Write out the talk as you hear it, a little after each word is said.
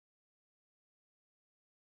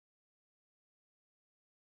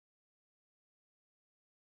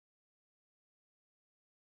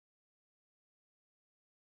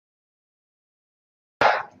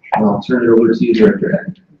I'll turn it over to you,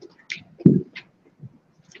 Director.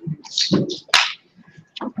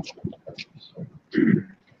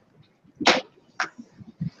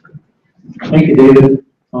 Thank you, David.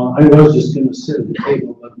 I was just going to sit at the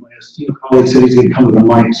table, but my esteemed colleague said he's going to come to the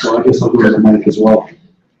mic, so I guess I'll go to the mic as well.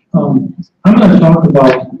 I'm going to talk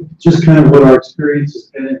about just kind of what our experience has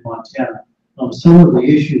been in Montana. Some of the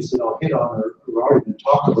issues that I'll hit on are already been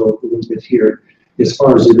talked about a little bit here, as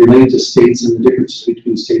far as they relate to states and the differences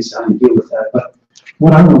between states and how you deal with that. But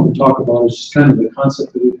what I want to talk about is just kind of the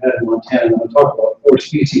concept that we've had in Montana. And I'll talk about 4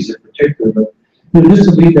 species in particular, but just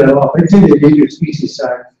to lead that off, I'd say the Endangered Species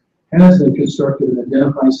Act has been constructed in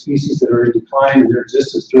identifying species that are in decline and their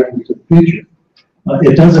existence threatened to the future.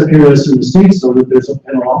 It does appear as in the states, though, that there's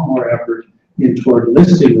been a lot more effort toward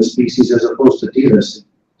listing the species as opposed to delisting.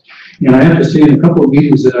 And I have to say, in a couple of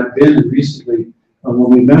meetings that I've been in recently, when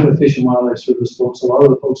we met with Fish and Wildlife Service folks, a lot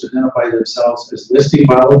of the folks identify themselves as listing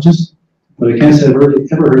biologists, but I can't say I've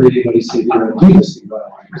ever heard anybody say they're a delisting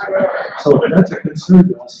biologist. So that's a concern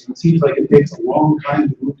to us. It seems like it takes a long time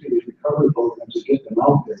to move to the recovery program to get them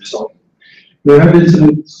out there. So there have been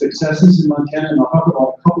some successes in Montana, and I'll talk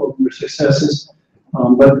about a couple of their successes.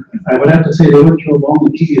 But I would have to say they went through a long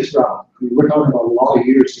and tedious route. I mean, we're talking about a lot of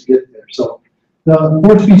years to get there. So the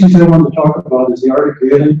 4 species I want to talk about is the Arctic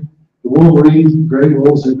grayling, the wolverine, gray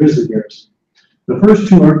wolves, and grizzly bears. The first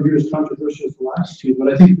 2 aren't near as controversial as the last 2,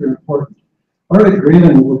 but I think they're important. Arctic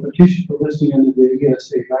grayling were petitioned for listing under the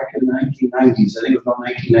ESA back in the 1990s. I think it was about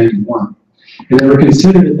 1991. And they were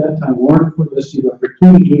considered at that time warranted for listing, but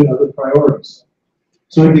precluded due to other priorities.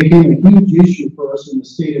 So it became a huge issue for us in the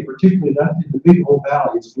state, and particularly that in the Big Hole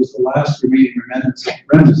Valleys was the last remaining remnants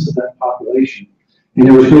of that population. And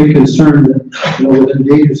there was great concern that, with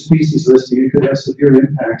endangered species listing, it could have severe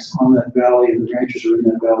impacts on that valley and the ranchers who are in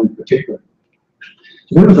that valley in particular.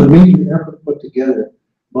 So there was a major effort put together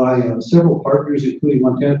by several partners, including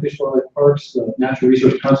Montana Fish and Wildlife Parks, the Natural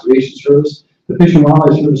Resource Conservation Service, the Fish and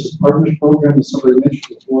Wildlife Services Partners Program that somebody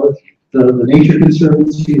mentioned before, the Nature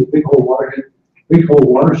Conservancy, the Big Hole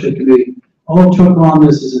Watershed Committee, all took on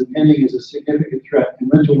this as impending as a significant threat and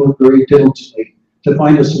went to work very diligently to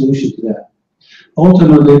find a solution to that.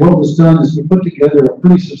 Ultimately, what was done is we put together a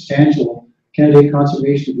pretty substantial candidate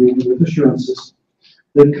conservation agreement with assurances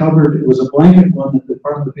that covered, it was a blanket one that the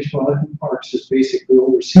Department of Fish, Wildlife, and Parks just basically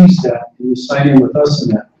oversees that, and you sign in with us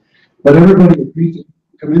in that. But everybody agreed to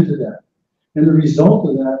come into that. And the result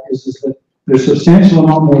of that is that there's a substantial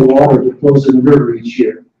amount more water that flows in the river each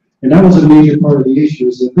year. And that was a major part of the issue,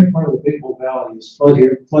 is a big part of the Big Hole Valley is flood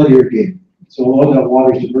irrigated. So a lot of that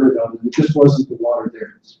water is diverted out, and it just wasn't the water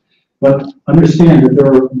there. But understand that there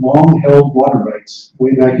are long-held water rights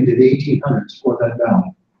way back into the 1800s for that valley.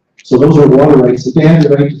 So those are water rights that they had the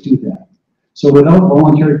right to do that. So without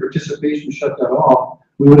voluntary participation shut that off,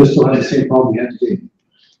 we would have still had the same problem we had today.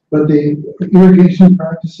 But the irrigation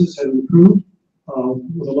practices have improved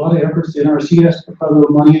with a lot of efforts. The NRC has to put a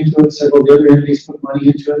little money into it, several of the other entities put money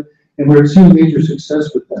into it, and we're seeing major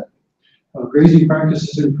success with that. Grazing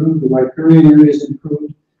practices improved, the riparian areas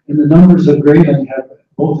improved, and the numbers of grayling have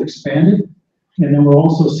both expanded, and then we're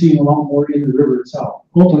also seeing a lot more in the river itself.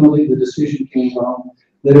 Ultimately, the decision came out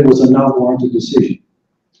that it was a not warranted decision.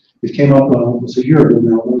 It came up, it was a year ago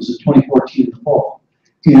now, it was in 2014 in the fall.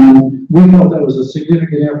 And we felt that was a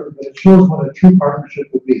significant effort, but it shows what a true partnership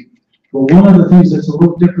would be. Well, one of the things that's a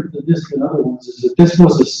little different than this than other ones is that this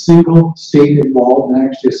was a single state involved and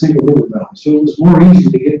actually a single river valley. So it was more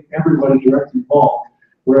easy to get everybody directly involved.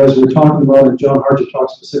 Whereas we're talking about, and John Hartje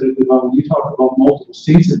talked specifically about, when you talk about multiple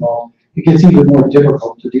states involved, it gets even more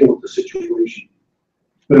difficult to deal with the situation.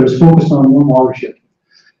 But it was focused on one watershed.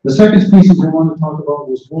 The second species I want to talk about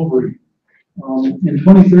was wolverine. In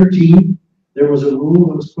 2013, there was a rule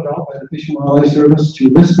that was put out by the Fish and Wildlife Service to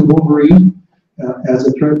list the wolverine as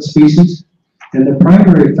a threatened species. And the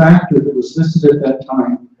primary factor that was listed at that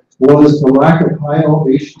time was the lack of high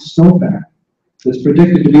elevation snowpack that's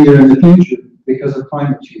predicted to be there in the future because of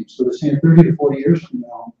climate change. So they're saying 30 to 40 years from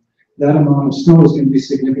now, that amount of snow is going to be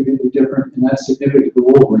significantly different, and that's significant for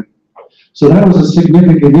wolverine. So that was a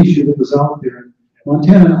significant issue that was out there.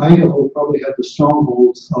 Montana and Idaho probably had the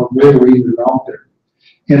strongholds of wolverine that are out there.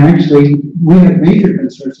 And actually, we had major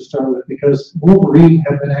concerns to start with because wolverine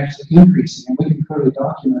have been actually increasing, and we can clearly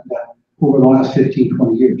document that over the last 15,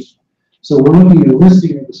 20 years. So we're looking at a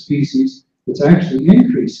listing of the species that's actually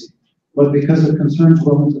increasing, but because of concerns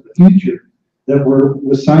going into the future that were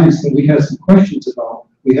with science that we had some questions about,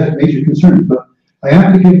 we had major concerns. But I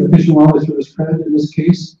have to give the Fish and Wildlife Service credit in this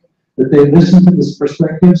case that they listened to these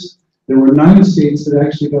perspectives. There were 9 states that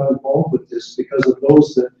actually got involved with this because of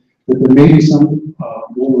those that that there may be some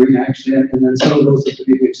wolverine action, and then some of those that could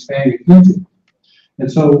be expanded into.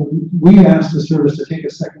 And so we asked the service to take a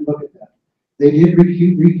second look at that. They did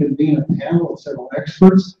reconvene a panel of several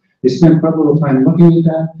experts. They spent quite a little time looking at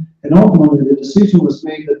that, and ultimately the decision was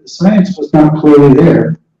made that the science was not clearly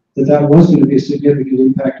there, that was going to be a significant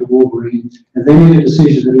impact of wolverine, and they made a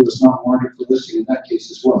decision that it was not warranted for listing in that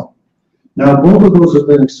case as well. Now, both of those have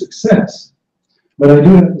been a success, but I do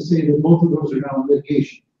have to say that both of those are now in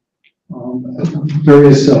litigation.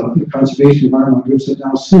 Various conservation environmental groups have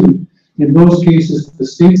now sued. In those cases, the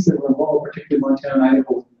states that were involved, particularly Montana and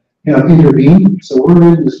Idaho, have intervened. So we're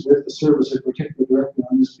in this with the service in particular directly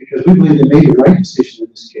on this because we believe they made the right decision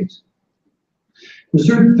in this case.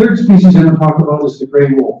 The third species I'm going to talk about is the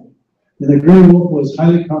gray wolf. And the gray wolf was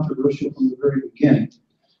highly controversial from the very beginning.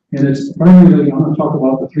 And it's primarily, I'm going to talk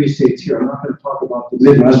about the 3 states here. I'm not going to talk about the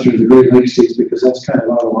Midwestern, the Great Lakes states, because that's kind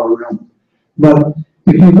of out of our realm. But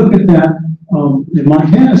if you look at that, in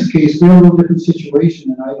Montana's case, we're in a little different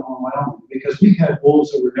situation in Idaho and Wyoming because we had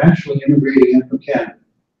wolves that were naturally immigrating in from Canada.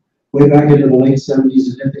 Way back into the late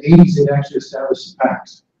 70s and in the 80s, they'd actually established some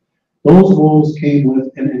packs. Those wolves came with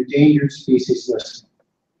an endangered species listing.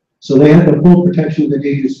 So they had the full protection of the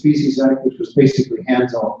Endangered Species Act, which was basically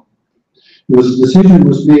hands-off. A decision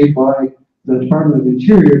was made by the Department of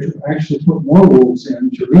Interior to actually put more wolves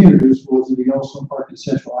in, to reintroduce wolves in the Yellowstone Park in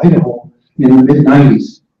central Idaho in the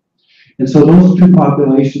mid-90s. And so those 2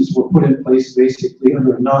 populations were put in place basically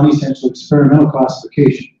under a non-essential experimental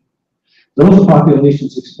classification. Those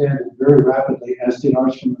populations expanded very rapidly, as did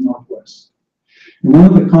ours from the Northwest. And one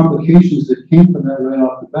of the complications that came from that right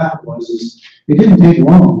off the bat was it didn't take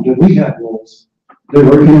long that we had wolves that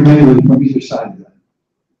were intermingling from either side of that.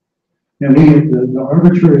 And we had the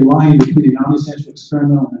arbitrary line between the non-essential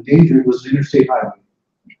experimental and endangered was the interstate highway.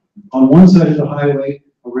 On one side of the highway,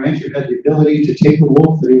 a rancher had the ability to take a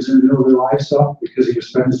wolf that he was in the middle of their livestock because he was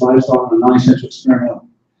spending his livestock on a non-essential experimental.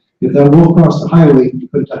 If that wolf crossed the highway, you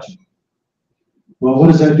couldn't touch it. Well,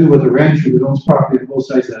 what does that do with a rancher who owns property on both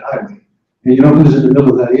sides of that highway? And you know who's in the middle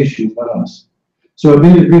of that issue but us. So it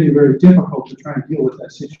made it really very difficult to try and deal with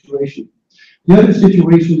that situation. The other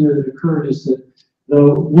situation there that occurred is that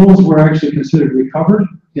the wolves were actually considered recovered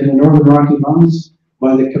in the Northern Rocky Mountains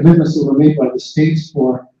by the commitments that were made by the states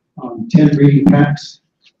for 10 breeding packs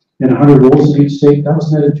and 100 wolves in each state. That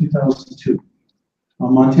was met in 2002.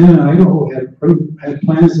 Montana and Idaho had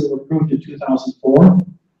plans that were approved in 2004,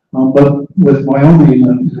 but with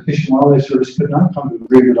Wyoming, the Fish and Wildlife Service could not come to an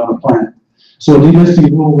agreement on a plan. So a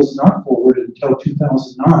delisting rule was not forwarded until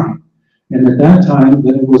 2009, and at that time,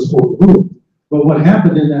 then it was overruled. But what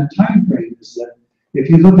happened in that time frame is that if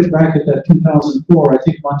you look back at that 2004, I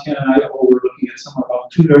think Montana and Idaho were looking at somewhere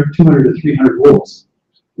about 200 to 300 wolves,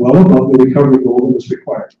 well above the recovery goal that was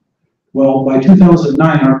required. Well, by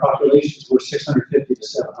 2009, our populations were 650 to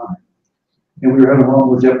 700. And we were having a lot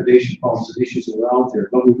more depredation problems and issues that were out there,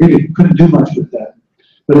 but we really couldn't do much with that.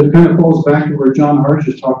 But it kind of falls back to where John Harsh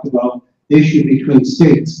has talked about the issue between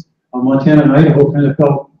states. Montana and Idaho kind of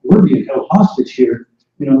felt we're being held hostage here,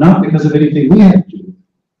 not because of anything we had to do,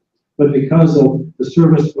 but because of the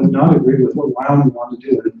service would not agree with what Wyoming wanted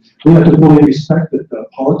to do. And we have to fully respect that the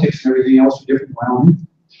politics and everything else are different in Wyoming.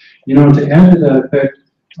 To add to that effect,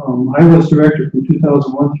 I was director from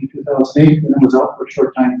 2001 through 2008, and I was out for a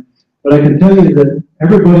short time. But I can tell you that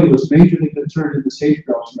everybody was majorly concerned in the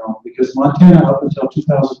sage-grouse realm because Montana, up until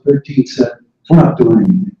 2013, said, we're not doing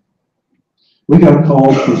anything. We got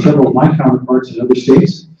calls from several of my counterparts in other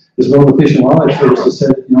states, as well as the Fish and Wildlife Service that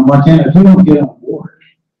said, Montana, if you don't get on board,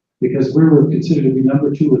 because we were considered to be number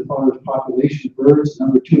 2 as far as population of birds,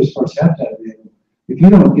 number 2 as far as habitat available. If you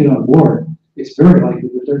don't get on board, it's very likely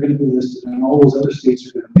that they're going to be listed and all those other states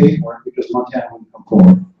are going to pay for it because Montana won't come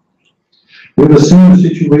forward. We have a similar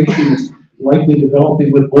situation that's likely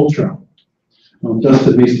developing with bull trout.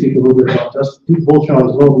 Dustin may speak a little bit about bull trout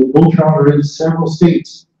as well. Bull trout are in several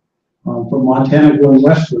states, from Montana going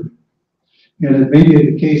westward. And it may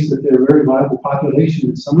be the case that they're a very viable population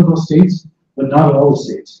in some of those states, but not all the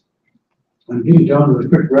states. I'm getting down to a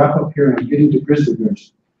quick wrap up here and I'm getting to grizzly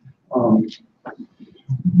bears.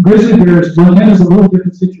 Grizzly bears, Montana's a little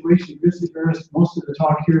different situation. Grizzly bears, most of the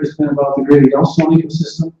talk here has been about the greater Yellowstone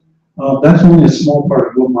ecosystem. That's only a small part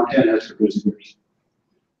of what Montana has for grizzly bears.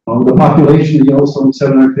 The population of Yellowstone is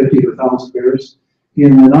 750 to 1,000 bears.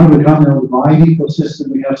 In the Northern Continental Divide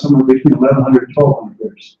ecosystem, we have somewhere between 1,100 and 1,200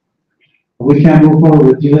 bears. We can't move forward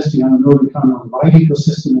with delisting on the Northern Continental Divide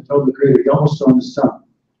ecosystem until the greater Yellowstone is done.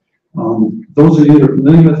 Those of you that are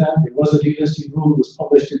familiar with that, there was a delisting rule that was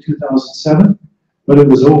published in 2007, but it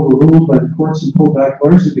was overruled by the courts and pulled back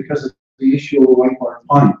largely because of the issue of the white bark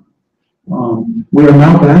pine. We are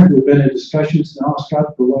now back. We've been in discussions now,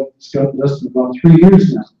 Scott, Dustin, about 3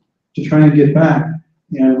 years now to try and get back.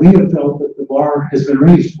 And we have felt that the bar has been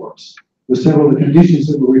raised for us. With several of the conditions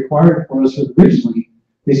that were required for us originally,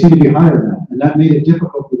 they seem to be higher now. And that made it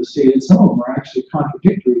difficult for the state. And some of them are actually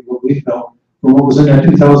contradictory to what we felt from what was in that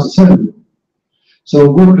 2007 rule. So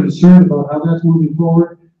we're concerned about how that's moving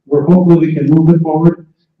forward. We're hopeful we can move it forward.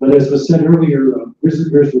 But as was said earlier, grizzly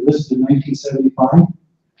bears were listed in 1975.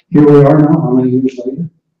 Here we are now, how many years later?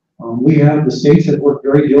 The states have worked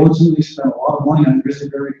very diligently, spent a lot of money on grizzly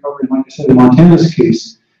bear recovery. And like I said, in Montana's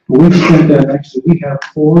case, we've spent that actually, we have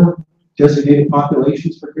 4 designated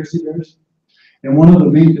populations for grizzly bears. And one of the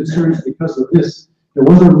main concerns because of this, there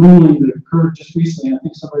was a ruling that occurred just recently. I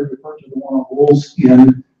think somebody referred to the one on wolves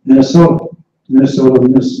in Minnesota,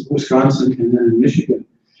 Wisconsin, and then in Michigan.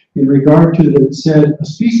 In regard to that, said a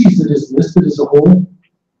species that is listed as a whole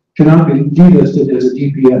cannot be delisted as a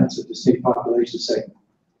DPS, a distinct population segment.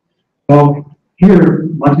 Well, here,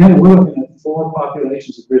 Montana, we're looking at 4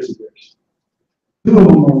 populations of grizzly bears. 2 of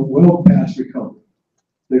them are well past recovery.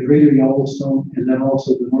 The greater Yellowstone, and then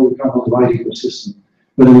also the northern Cumberland Light ecosystem.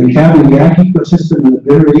 But in the Cabinet ecosystem and the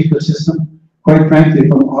Bitter ecosystem, quite frankly,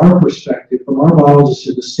 from our perspective, from our biologists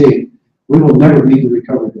in the state, we will never meet the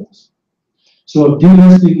recovery goals. So if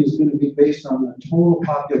delisting is going to be based on the total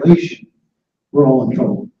population, we're all in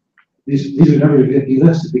trouble. These are never going to get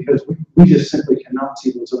delisted because we just simply cannot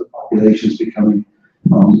see those other populations becoming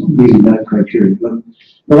meeting that criteria. But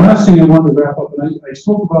the last thing I wanted to wrap up, and I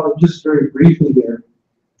spoke about it just very briefly there,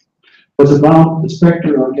 was about the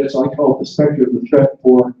specter, I guess I call it the specter of the threat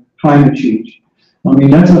for climate change. I mean,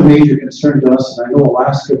 that's a major concern to us, and I know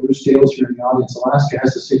Alaska, Bruce Dale's here in the audience, Alaska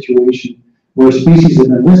has a situation where species have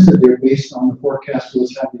been listed there based on the forecast of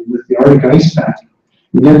what's happening with the Arctic ice pack.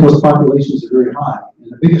 And yet those populations are very high.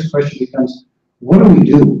 And the biggest question becomes, what do we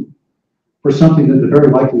do for something that very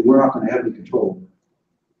likely we're not going to have any control over?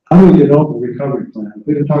 How do we develop a recovery plan? If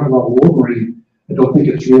we can talk about Wolverine, I don't think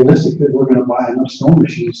it's realistic that we're going to buy enough snow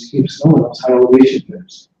machines to keep snow in those high elevation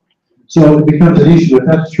pits. So it becomes an issue. If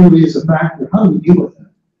that truly is a factor, how do we deal with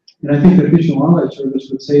that? And I think the Fish and Wildlife Service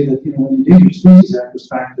would say that, you know, when the Endangered Species Act was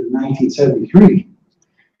back in 1973,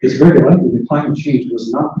 it's very likely that climate change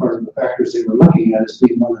was not part of the factors they were looking at as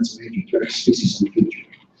being one that's a major threat to species in the future.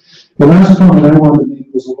 The last comment I wanted to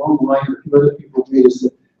make was along the line of a few other people made is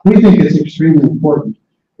that we think it's extremely important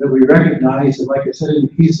that we recognize, and like I said in the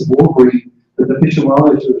piece of Wolverine, that the Fish and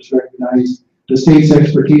Wildlife Service recognized the state's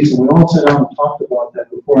expertise, and we all sat down and talked about that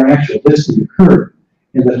before an actual listing occurred,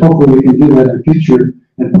 and that hopefully we can do that in the future,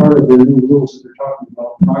 and part of the new rules that they're talking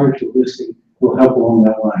about prior to listing will help along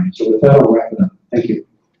that line. So with that, I'll wrap it up. Thank you.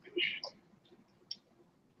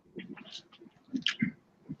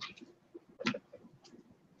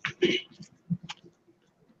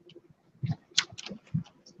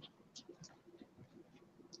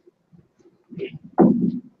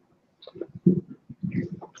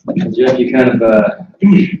 Jeff, you kind of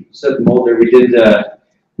set the mold there. We did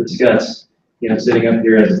discuss, you know, sitting up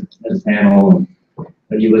here as a panel,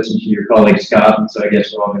 and you listened to your colleague Scott, and so I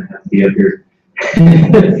guess we're all going to have to be up here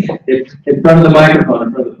in front of the microphone,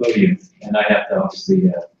 in front of the podium, and I have to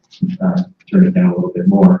obviously turn it down a little bit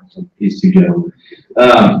more. So these 2 gentlemen.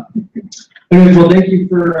 Anyways, well, thank you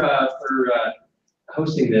for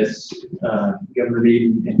hosting this, Governor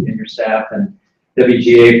Reed and your staff, and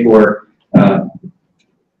WGA for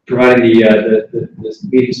providing this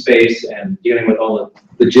meeting space and dealing with all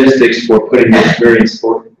the logistics for putting this very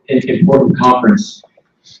important conference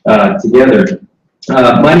together.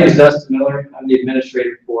 My name is Dustin Miller. I'm the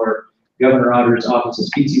administrator for Governor Otter's Office of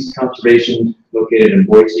Species Conservation, located in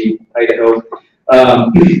Boise, Idaho.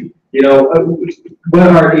 You know, what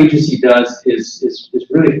our agency does is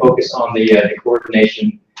really focus on the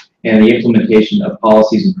coordination and the implementation of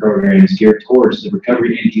policies and programs geared towards the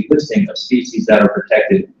recovery and delisting of species that are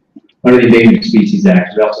protected under the Endangered Species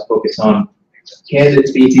Act. We also focus on candidate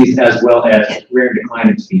species as well as rare and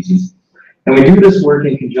declining species. And we do this work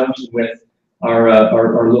in conjunction with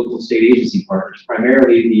our local state agency partners,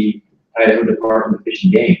 primarily the Idaho Department of Fish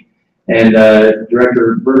and Game. And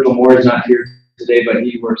Director Virgil Moore is not here today, but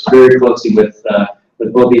he works very closely with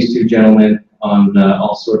both these 2 gentlemen on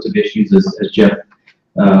all sorts of issues, as Jeff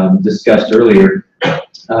discussed earlier.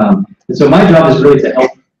 And so my job is really to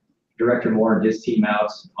help Director Moore and his team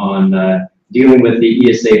out on dealing with the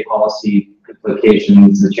ESA policy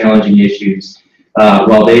implications, the challenging issues,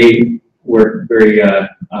 while they work very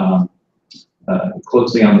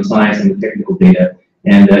closely on the science and the technical data.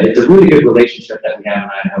 And it's a really good relationship that we have in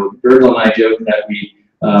Idaho. Virgil and I joke that we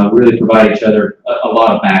really provide each other a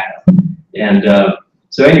lot of backup. And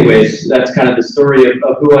so anyways, that's kind of the story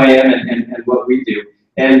of who I am and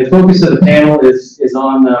And the focus of the panel is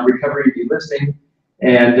on recovery and delisting.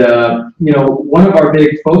 And, you know, one of our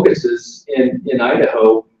big focuses in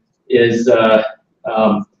Idaho is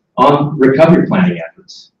on recovery planning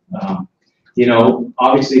efforts. You know,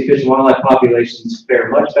 obviously fish and wildlife populations fare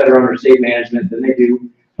much better under state management than they do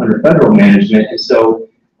under federal management. And so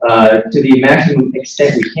to the maximum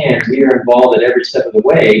extent we can, we are involved at every step of the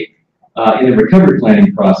way in the recovery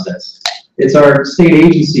planning process. It's our state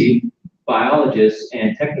agency biologists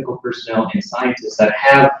and technical personnel and scientists that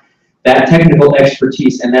have that technical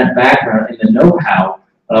expertise and that background and the know-how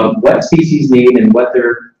of what species need and what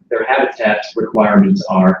their habitat requirements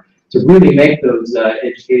are to really make those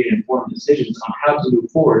educated, informed decisions on how to move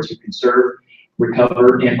forward to conserve,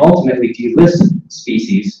 recover, and ultimately delist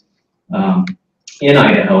species in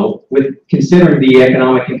Idaho, with considering the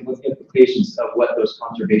economic implications of what those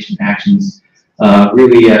conservation actions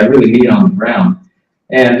really mean on the ground.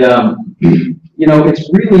 And you know, it's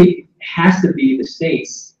really has to be the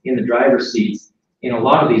states in the driver's seats in a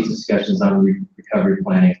lot of these discussions on recovery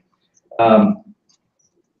planning.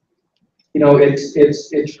 You know,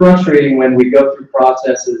 it's frustrating when we go through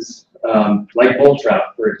processes like bull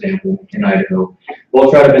trout, for example, in Idaho.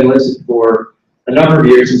 Bull trout have been listed for a number of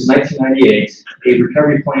years, since 1998. A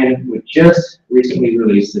recovery plan was just recently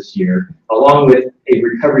released this year, along with a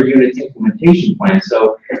recovery unit implementation plan.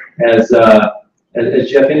 So, as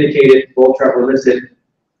Jeff indicated, bull trout were listed,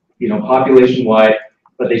 you know, population-wide,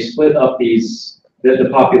 but they split up the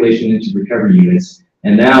population into recovery units.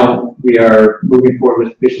 And now we are moving forward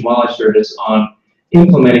with Fish and Wildlife Service on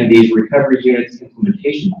implementing these recovery units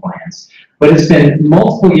implementation plans. But it's been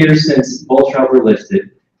multiple years since bull trout were listed.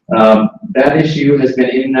 That issue has been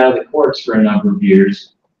in and out of the courts for a number of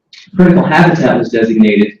years. Critical habitat was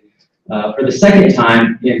designated for the second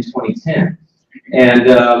time in 2010. And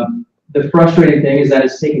the frustrating thing is that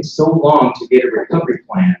it's taken so long to get a recovery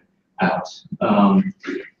plan out.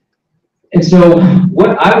 And so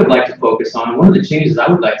what I would like to focus on, one of the changes I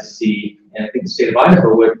would like to see, and I think the state of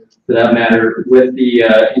Idaho would, for that matter, with the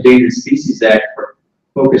Endangered Species Act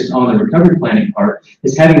focused on the recovery planning part,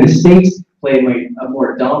 is having the states play a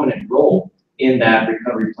more dominant role in that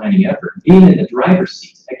recovery planning effort, being in the driver's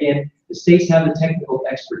seat. Again, the states have the technical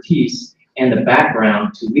expertise and the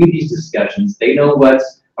background to lead these discussions. They know what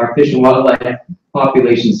our fish and wildlife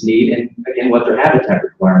populations need and, again, what their habitat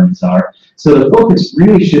requirements are. So the focus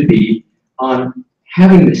really should be on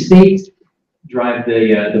having the state drive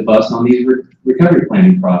the bus on these recovery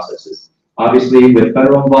planning processes. Obviously, with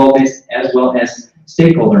federal involvement as well as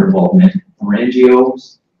stakeholder involvement, from our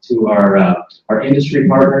NGOs to our industry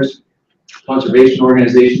partners, conservation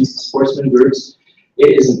organizations, sportsman groups,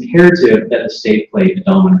 it is imperative that the state play a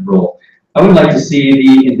dominant role. I would like to see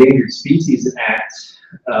the Endangered Species Act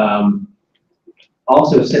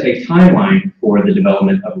also set a timeline for the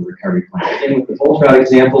development of a recovery plan. Again, with the bull trout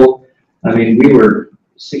example, I mean, we were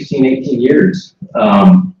 16, 18 years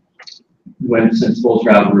since bull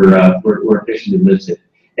trout were officially listed.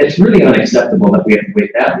 It's really unacceptable that we have to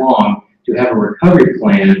wait that long to have a recovery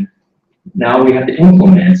plan. Now we have to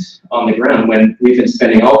implement on the ground when we've been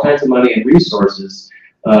spending all kinds of money and resources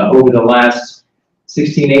over the last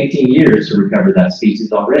 16, 18 years to recover that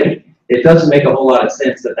species already. It doesn't make a whole lot of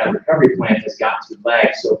sense that that recovery plan has got to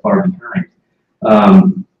lag so far behind.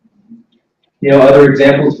 You know, other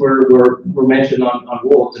examples were mentioned on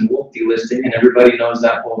wolves and wolf delisting, and everybody knows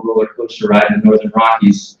that whole roller coaster ride in the Northern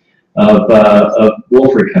Rockies of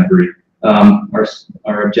wolf recovery.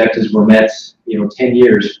 Our objectives were met, you know, 10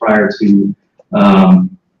 years prior to, you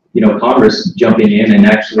know, Congress jumping in and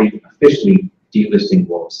actually officially delisting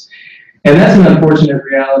wolves. And that's an unfortunate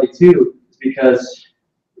reality too, because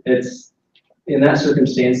it's in that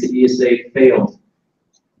circumstance the ESA failed,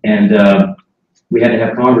 and we had to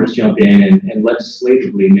have Congress jump in and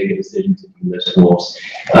legislatively make a decision to delist wolves.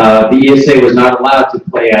 The ESA was not allowed to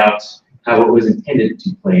play out how it was intended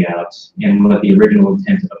to play out and what the original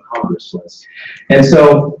intent of Congress was. And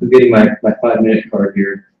so I'm getting my 5-minute card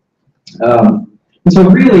here. And so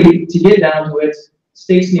really, to get down to it,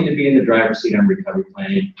 states need to be in the driver's seat on recovery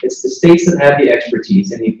planning. It's the states that have the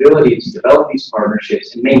expertise and the ability to develop these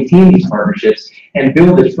partnerships and maintain these partnerships and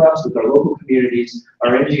build the trust with our local communities,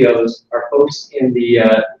 our NGOs, our folks in the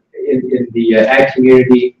ag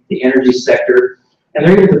community, the energy sector, and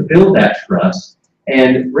they're able to build that trust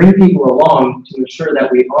and bring people along to ensure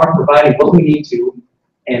that we are providing what we need to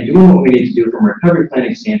and doing what we need to do from a recovery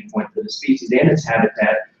planning standpoint for the species and its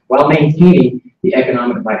habitat while maintaining the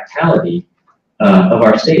economic vitality of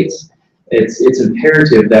our states. It's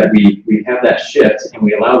imperative that we have that shift and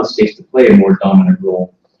we allow the states to play a more dominant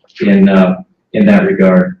role in that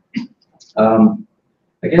regard.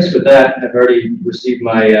 I guess with that, I've already received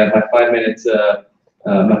my my 5 minutes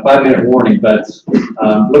my 5-minute warning, but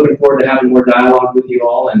looking forward to having more dialogue with you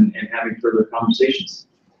all and having further conversations.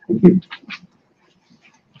 Thank you.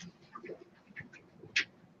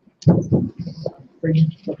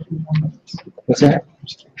 What's that?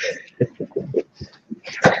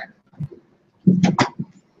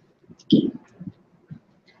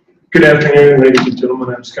 Good afternoon, ladies and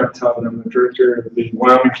gentlemen. I'm Scott Talbott. I'm the director of the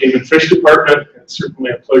Wyoming Game and Fish Department. It's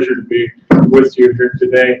certainly a pleasure to be with you here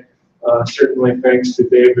today. Certainly thanks to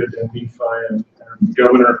David and Nephi and the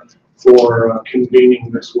governor for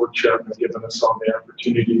convening this workshop and giving us all the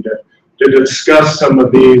opportunity to discuss some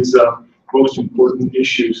of these most important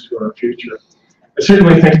issues to our future. I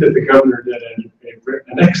certainly think that the governor did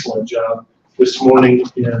an excellent job this morning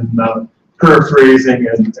in paraphrasing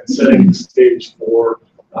and setting the stage for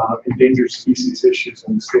endangered species issues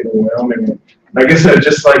in the state of Wyoming. And I guess I'd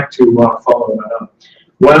just like to follow that up.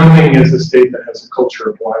 Wyoming is a state that has a culture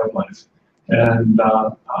of wildlife, and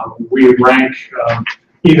we rank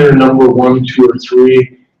either number 1, 2, or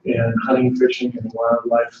 3 in hunting, fishing, and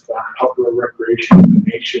wildlife outdoor recreation in the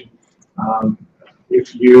nation.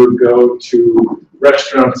 If you go to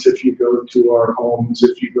restaurants, if you go to our homes,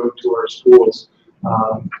 if you go to our schools,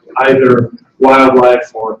 either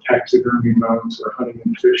wildlife or taxidermy mounts or hunting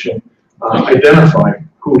and fishing identify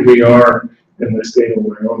who we are in the state of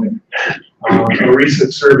Wyoming. A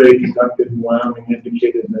recent survey conducted in Wyoming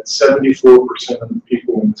indicated that 74% of the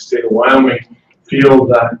people in the state of Wyoming feel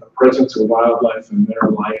that the presence of wildlife in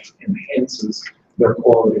their life enhances their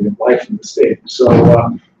quality of life in the state. So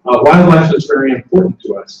wildlife is very important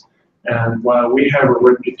to us. And while we have a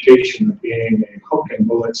reputation of being a hook and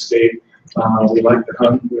bullet state, we like to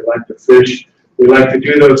hunt, we like to fish, we like to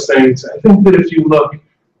do those things. I think that if you look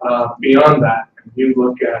beyond that, and you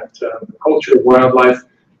look at the culture of wildlife,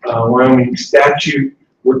 Wyoming statute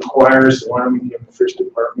requires the Wyoming Game and Fish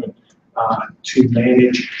Department to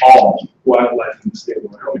manage all wildlife in the state of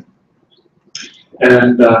Wyoming.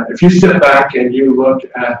 And if you step back and you look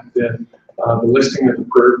at the listing of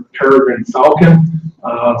the peregrine falcon,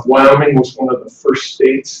 Wyoming was one of the first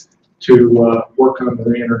states to work on the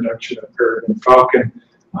reintroduction of peregrine falcon.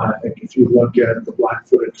 I think if you look at the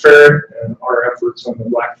black-footed ferret and our efforts on the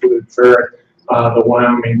black-footed ferret, the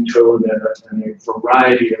Wyoming toad, and a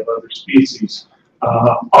variety of other species,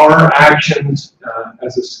 our actions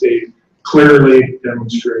as a state clearly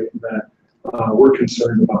demonstrate that we're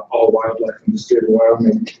concerned about all wildlife in the state of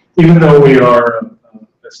Wyoming, even though we are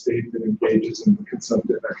a state that engages in the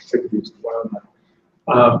consumptive activities of wildlife.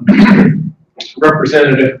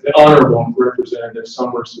 The Honorable Representative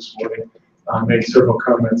Summers this morning made several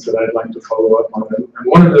comments that I'd like to follow up on. And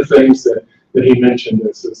one of the things that he mentioned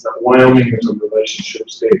is that Wyoming is a relationship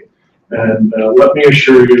state. And let me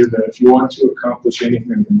assure you that if you want to accomplish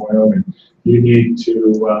anything in Wyoming, you need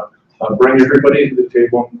to bring everybody to the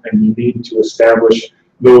table, and you need to establish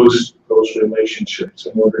those relationships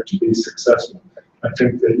in order to be successful. I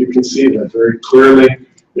think that you can see that very clearly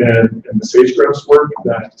in the sage-grouse work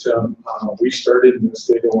that we started in the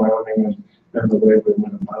state of Wyoming and the way we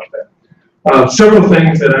went about that. Several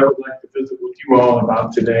things that I would like to visit with you all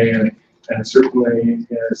about today, and certainly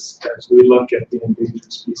as we look at the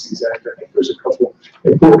Endangered Species Act, I think there's a couple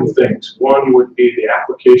important things. One would be the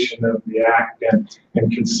application of the Act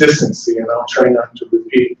and consistency, and I'll try not to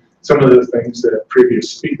repeat some of the things that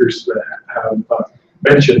previous speakers have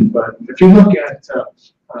mentioned, but if you look at,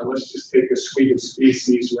 let's just take a suite of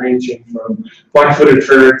species ranging from black-footed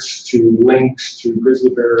ferrets to lynx to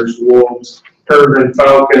grizzly bears, wolves, peregrine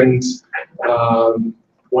falcons,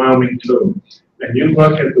 Wyoming toad. And you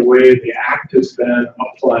look at the way the Act has been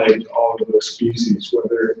applied to all of those species,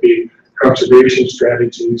 whether it be conservation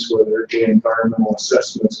strategies, whether it be environmental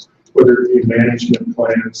assessments, whether it be management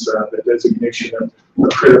plans, the designation of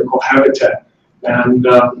critical habitat. And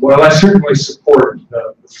while I certainly support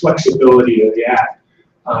the flexibility of the Act,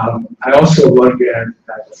 I also look at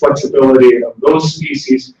the flexibility of those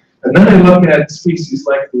species, and then I look at species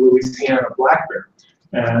like the Louisiana black bear,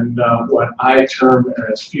 and what I term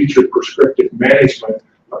as future prescriptive management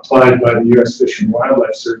applied by the U.S. Fish and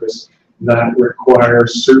Wildlife Service that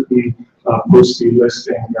requires certain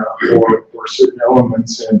post-delisting or certain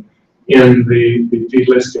elements in the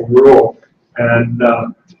delisting rule. And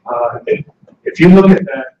if you look at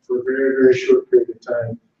that for a very, very short period of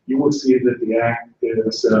time, you will see that the Act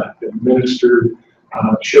is administered,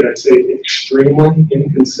 should I say, extremely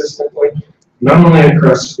inconsistently, not only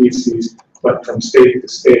across species, but from state to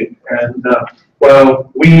state. And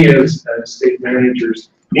while we as state managers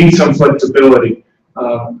need some flexibility,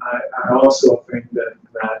 I also think that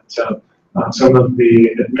some of the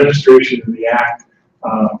administration of the Act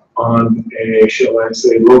on a, shall I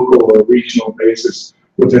say, local or regional basis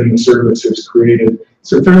within the services created.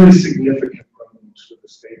 So fairly significant problems for the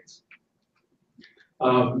states.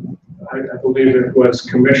 I believe it was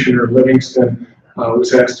Commissioner Livingston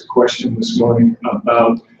was asked a question this morning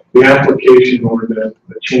about the application or the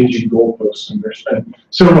changing goalposts, and there's been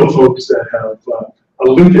several folks that have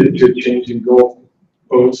alluded to changing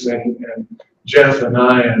goalposts, and Jeff and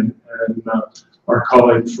I and our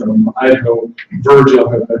colleague from Idaho, Virgil,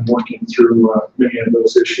 have been working through many of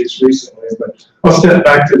those issues recently. But I'll step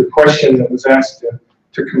back to the question that was asked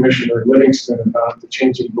to Commissioner Livingston about the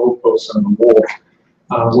changing goalposts on the wolf.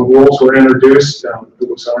 When wolves were introduced, it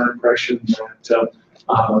was our impression that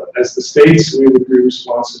as the states, we would be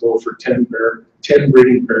responsible for 10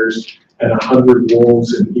 breeding pairs and 100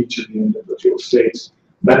 wolves in each of the individual states.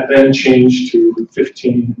 That then changed to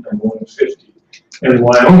 15 and 150. In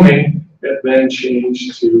Wyoming, it then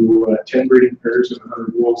changed to 10 breeding pairs and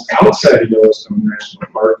 100 wolves outside of Yellowstone National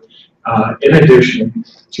Park, in addition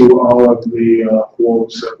to all of the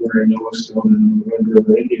wolves that were in Yellowstone and the Wind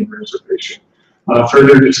River Indian Reservation.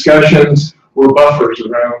 Further discussions were buffers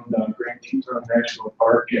around Grand Teton National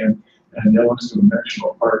Park and Yellowstone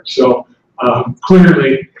National Park. So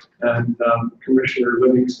clearly, and Commissioner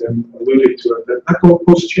Livingston alluded to it, that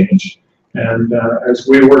goalpost changed. And as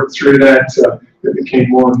we worked through that, it became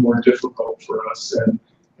more and more difficult for us. And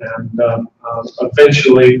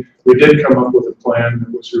eventually, we did come up with a plan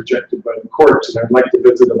that was rejected by the courts. And I'd like to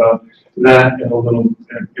visit about that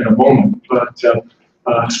in a moment. But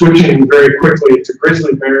switching very quickly to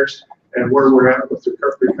grizzly bears and where we're at with the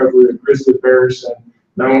recovery of grizzly bears. And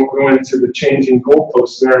now I won't go into the changing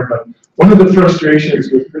goalposts there, but one of the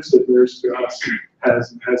frustrations with grizzly bears to us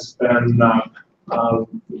has been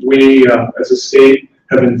we, as a state,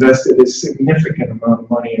 have invested a significant amount of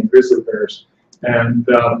money in grizzly bears. And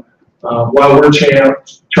while we're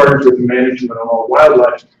charged with the management of all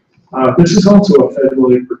wildlife, this is also a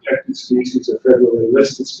federally protected species, a federally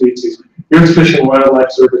listed species. U.S. Fish and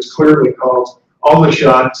Wildlife Service clearly calls all the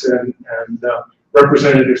shots, and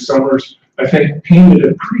Representative Summers, I think, painted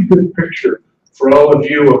a pretty good picture for all of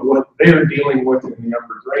you of what they're dealing with in the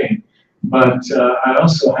upper grain. But I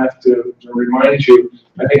also have to remind you,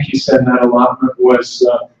 I think he said that allotment was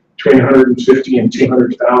between 150 and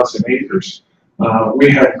 200,000 acres. We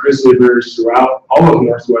have grizzly bears throughout all of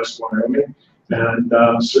northwest Wyoming, and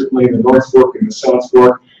certainly the North Fork and the South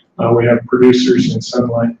Fork. We have producers in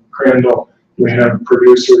Sunlight, Crandall. We have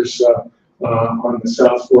producers on the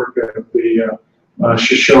South Fork of the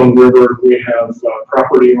Shoshone River. We have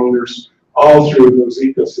property owners all through those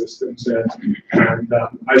ecosystems, and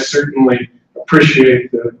I certainly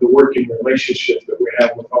appreciate the working relationship that we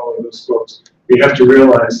have with all of those folks. We have to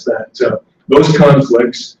realize that those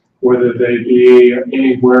conflicts, whether they be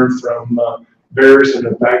anywhere from bears in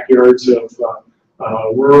the backyards of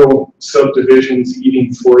rural subdivisions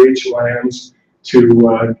eating 4-H lands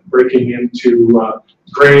to breaking into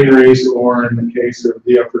granaries, or in the case of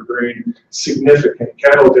the upper grain, significant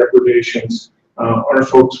cattle depredations. Our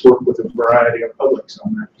folks work with a variety of publics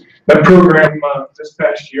on that. That program this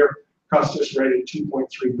past year cost us right at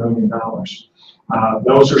 $2.3 million.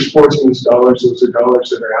 Those are sportsman's dollars. Those are dollars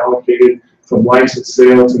that are allocated from license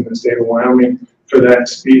sales in the state of Wyoming for that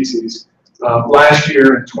species. Last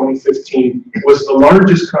year in 2015 was the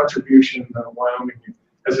largest contribution that Wyoming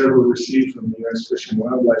has ever received from the U.S. Fish and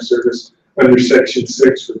Wildlife Service under Section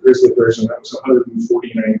 6 for grizzly bears, and that was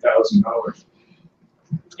 $149,000.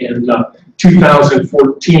 In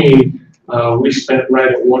 2014, we spent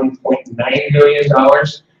right at $1.9 million,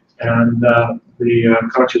 and the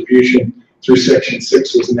contribution through Section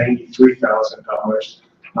 6 was $93,000.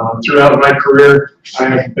 Throughout my career, I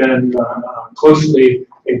have been closely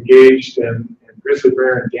engaged in grizzly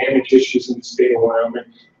bear and damage issues in the state of Wyoming.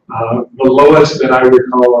 The lowest that I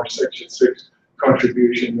recall our Section 6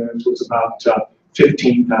 contribution was about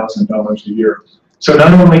 $15,000 a year. So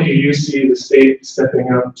not only do you see the state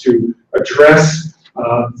stepping up to address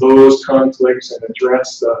those conflicts and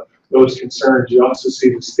address those concerns, you also see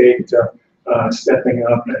the state stepping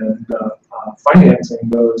up and financing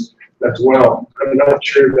those as well. I'm not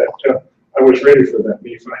sure that I was ready for that,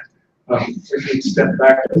 Nephi. We can step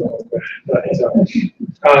back a little bit. But,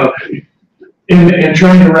 in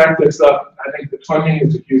trying to wrap this up, I think that funding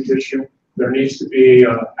is a huge issue. There needs to be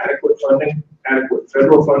adequate funding, adequate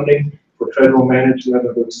federal funding for federal management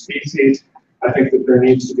of those species. I think that there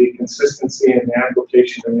needs to be consistency in the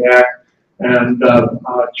application of the Act. And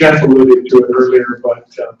Jeff alluded to it earlier, but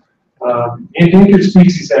the Endangered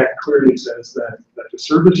Species Act clearly says that the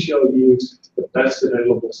service shall use the best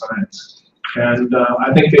available science. And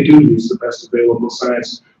I think they do use the best available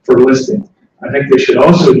science for listing. I think they should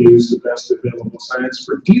also use the best available science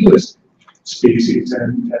for delisting species.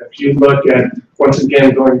 And if you look at, once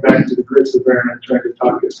again, going back to the grizzly bear, and I'm trying to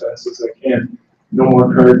talk as fast as I can, no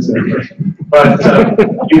more cards there. But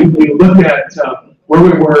you look at where we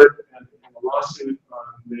were in the lawsuit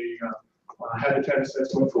on the habitat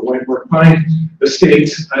assessment for whitebark pine, the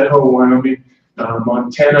states, Idaho, Wyoming,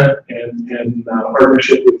 Montana, and in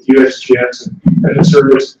partnership with USGS and the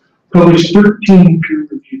service, published 13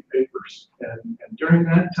 peer-reviewed papers. And during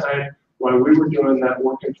that time, while we were doing that,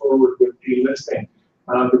 working forward with delisting,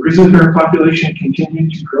 the grizzly bear population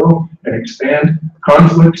continued to grow and expand.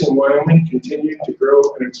 Conflicts in Wyoming continued to grow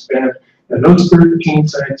and expand. And those 13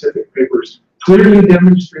 scientific papers clearly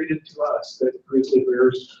demonstrated to us that grizzly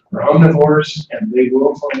bears are omnivores and they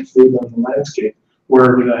will find food on the landscape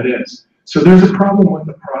wherever that is. So there's a problem with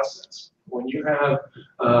the process. When you have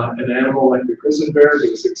an animal like the grizzly bear that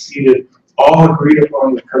has exceeded all agreed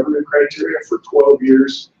upon recovery criteria for 12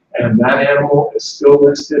 years, and that animal is still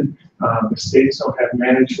listed, the states don't have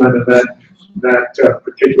management of that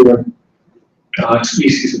particular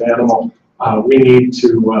species of animal, we need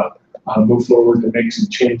to move forward to make some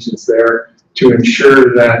changes there to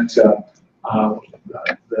ensure that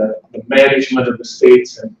the management of the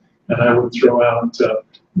states, and I would throw out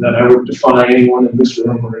that I would defy anyone in this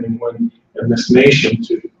room or anyone in this nation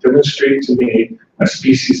to demonstrate to me a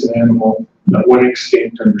species of animal that went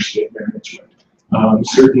extinct under state management.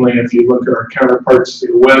 Certainly, if you look at our counterparts to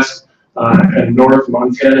the west and north,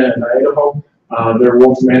 Montana and Idaho, their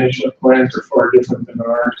wolf management plans are far different than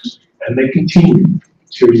ours, and they continue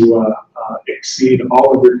to exceed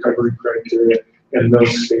all of the recovery criteria in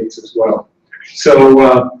those states as well.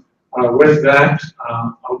 So with that,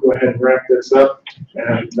 I'll go ahead and wrap this up,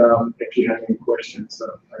 and if you have any questions,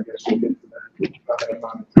 I guess we'll get to that.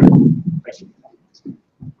 Thank you.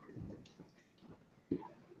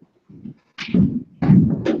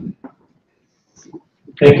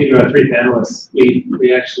 Thank you to our three panelists.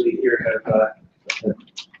 We actually here have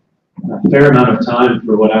a fair amount of time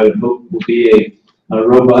for what I would hope will be a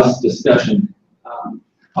robust discussion.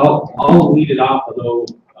 I'll lead it off, although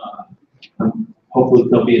hopefully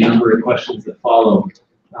there'll be a number of questions that follow.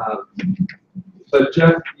 But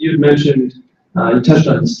Jeff, you mentioned, you touched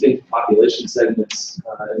on distinct population segments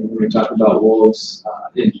when we talked about wolves,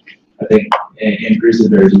 I think, and grizzly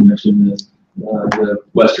bears. You mentioned the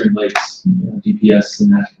Western Lakes DPS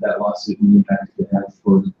and that lawsuit and the impact it had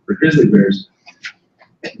for grizzly bears.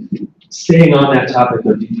 Staying on that topic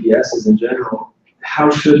of DPSs in general, how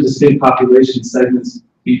should distinct population segments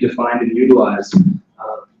be defined and utilized?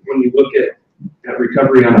 When you look at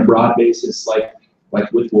recovery on a broad basis,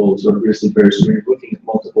 like with wolves or grizzly bears, when you're looking at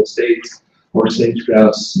multiple states or sage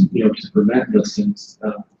grouse, to prevent those things,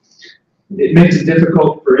 it makes it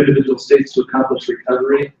difficult for individual states to accomplish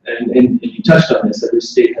recovery. And you touched on this, every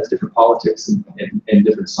state has different politics and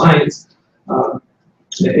different science.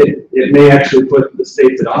 It may actually put the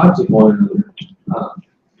states at odds with one another.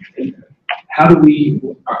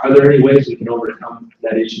 Are there any ways we can overcome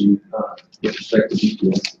that issue with respect to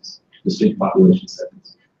DPSs, distinct population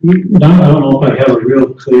segments? I don't know if I have a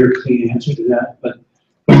real clean answer to that, but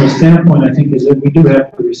from the standpoint, I think, is that we do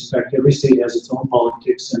have to respect every state has its own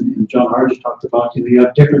politics, and John Hardy talked about, you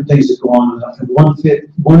have different things that go on, and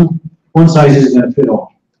one size isn't going to fit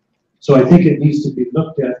all. So I think it needs to be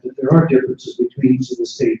looked at that there are differences between each of the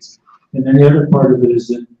states. And then the other part of it is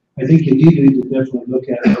that I think you need to definitely look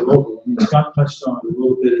at it local. And Scott touched on it a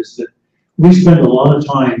little bit, is that we spend a lot of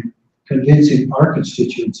time convincing our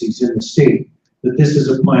constituencies in the state that this is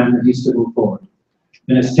a plan that needs to move forward.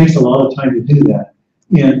 And it takes a lot of time to do that.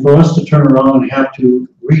 And for us to turn around and have to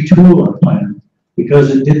retool our plan because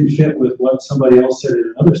it didn't fit with what somebody else said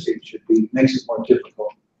in another state should be, makes it more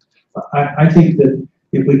difficult. I think that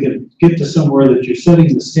if we can get to somewhere that you're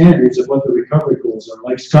setting the standards of what the recovery goals are,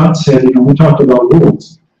 like Scott said, we talked about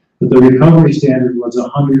rules, but the recovery standard was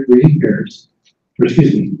 100 breeding pairs, or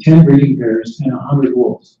 10 breeding pairs and 100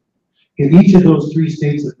 wolves. If each of those three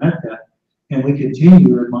states have met that, and we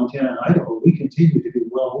continue in Montana and Idaho, we continue to be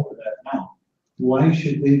well over that now. Why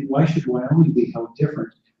should Wyoming be held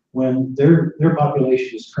different when their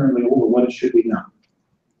population is currently over what it should be now?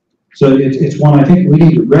 So it's one, I think we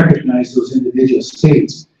need to recognize those individual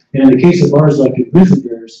states. And in the case of ours, like the grizzly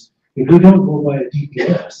bears, if we don't go by a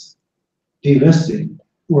DPS, delisting,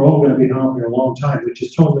 we're all going to be home here a long time, which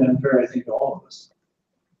is totally unfair, I think, to all of us.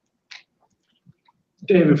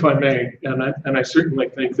 Dave, if I may, and I certainly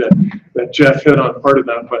think that Jeff hit on part of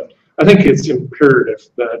that, but I think it's imperative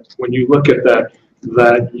that when you look at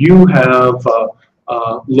that you have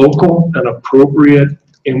local and appropriate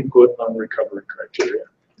input on recovery criteria.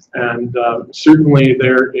 And certainly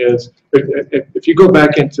there is, if you go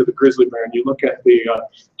back into the grizzly bear and you look at the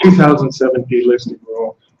 2007 delisting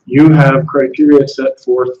rule, you have criteria set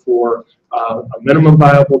forth for a minimum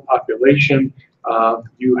viable population,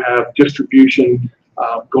 you have distribution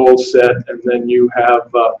goals set, and then you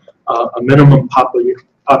have a minimum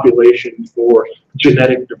population for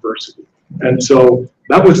genetic diversity. And so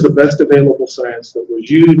that was the best available science that was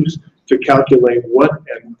used to calculate what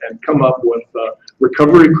and come up with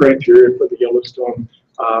recovery criteria for the Yellowstone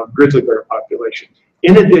grizzly bear population.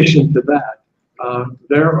 In addition to that,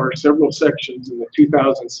 there are several sections in the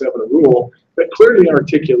 2007 rule that clearly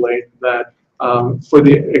articulate that, for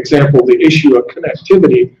the example, the issue of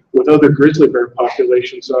connectivity with other grizzly bear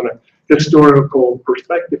populations on a historical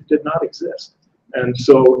perspective did not exist. And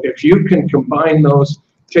so if you can combine those,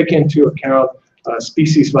 take into account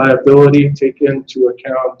species viability, take into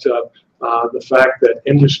account the fact that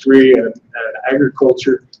industry and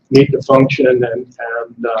agriculture need to function, and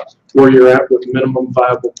where you're at with minimum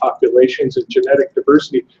viable populations and genetic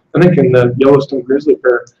diversity, I think in the Yellowstone grizzly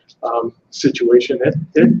bear situation,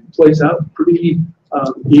 it plays out pretty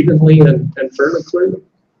evenly and fairly clearly.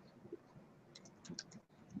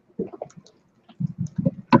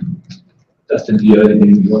 Dustin, do you have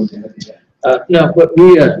anything you want to add? No, but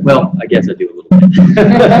we, well, I guess I do a little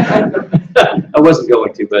bit. I wasn't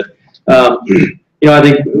going to, but, you know, I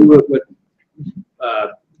think what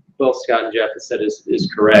both Scott and Jeff have said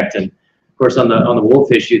is correct. And of course, on the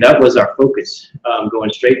wolf issue, that was our focus,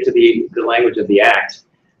 going straight to the language of the Act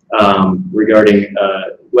regarding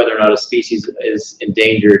whether or not a species is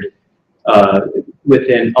endangered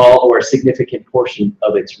within all or a significant portion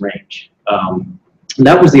of its range. And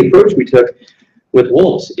that was the approach we took with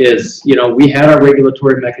wolves. Is, you know, we had our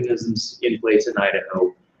regulatory mechanisms in place in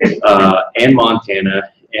Idaho and Montana,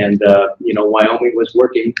 and you know, Wyoming was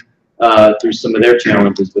working through some of their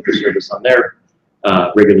challenges with the service on their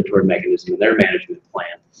regulatory mechanism and their management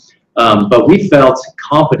plan. But we felt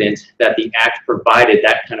confident that the Act provided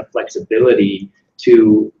that kind of flexibility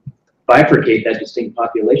to bifurcate that distinct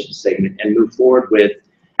population segment and move forward with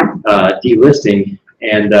delisting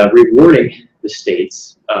and rewarding the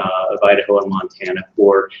states of Idaho and Montana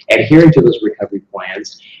for adhering to those recovery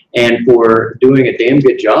plans and for doing a damn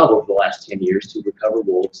good job over the last 10 years to recover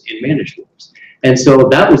wolves and manage wolves. And so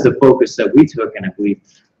that was the focus that we took, and I believe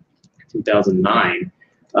 2009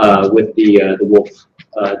 with the wolf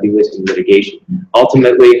delisting litigation.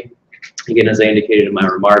 Ultimately, again, as I indicated in my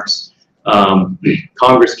remarks,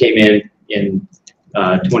 Congress came in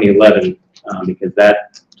 2011 because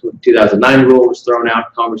that 2009 rule was thrown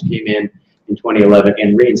out. Congress came in 2011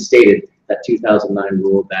 and reinstated that 2009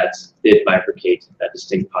 rule that did bifurcate that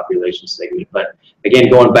distinct population segment. But again,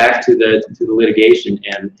 going back to the litigation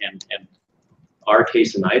and our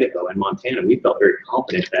case in Idaho and Montana, we felt very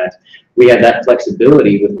confident that we had that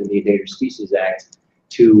flexibility within the Endangered Species Act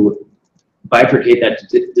to bifurcate that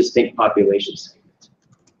distinct population segment.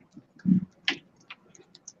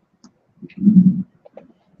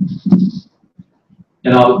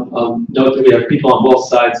 And I'll note that we have people on both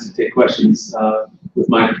sides to take questions with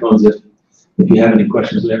microphones. If you have any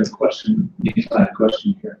questions, we have a question. I have a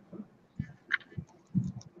question here.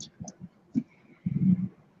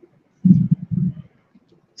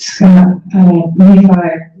 Scott, maybe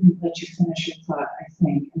I let you finish your thought, I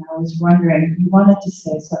think, and I was wondering, you wanted to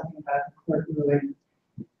say something about the court ruling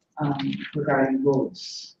regarding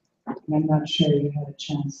rules. And I'm not sure you had a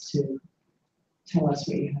chance to tell us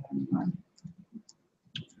what you had in mind.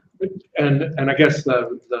 And I guess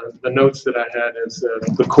the notes that I had is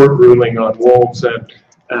the court ruling on wolves, and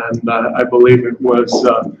I believe it was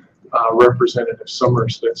Representative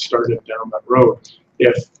Summers that started down that road.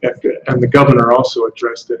 And the governor also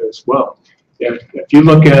addressed it as well. If you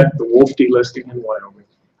look at the wolf delisting in Wyoming,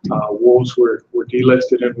 wolves were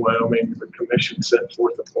delisted in Wyoming. The commission set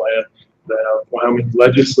forth a plan. The Wyoming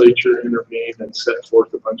legislature intervened and set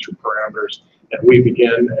forth a bunch of parameters, and we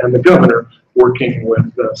began, and the governor, working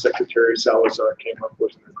with Secretary Salazar, came up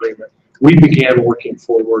with an agreement. We began working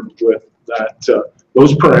forward with that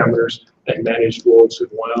those parameters and managed wolves in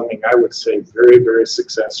Wyoming, I would say, very, very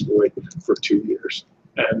successfully for 2 years.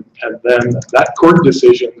 And then that court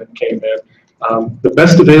decision that came in, the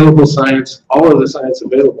best available science, all of the science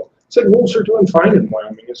available, said wolves are doing fine in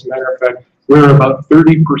Wyoming. As a matter of fact, we're about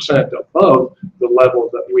 30% above the level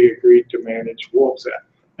that we agreed to manage wolves at.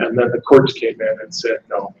 And then the courts came in and said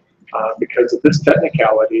no, because of this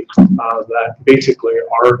technicality, that basically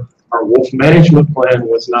our wolf management plan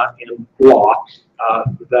was not in law,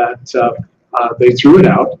 that they threw it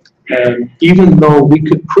out. And even though we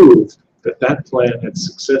could prove that plan had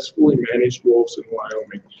successfully managed wolves in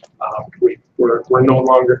Wyoming. We're no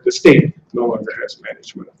longer, the state no longer has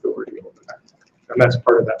management authority over that. And that's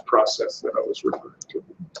part of that process that I was referring to.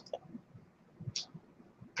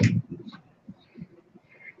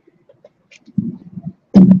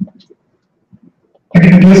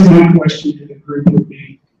 I guess my question to the group would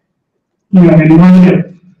be, in light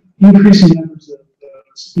of increasing numbers of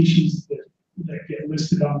species that get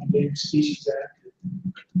listed on the Endangered Species Act,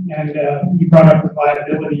 and you brought up the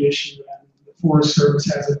viability issue, and the Forest Service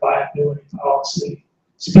has a viability policy,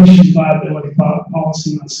 species viability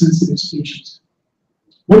policy on sensitive species.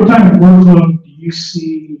 What kind of workload do you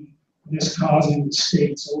see this causing the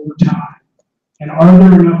states over time? And are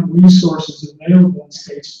there enough resources available in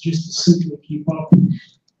states just to simply keep up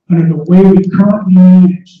under the way we currently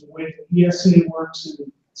manage, the way the ESA works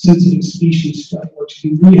and sensitive species stuff works?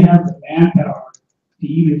 Do we have the manpower to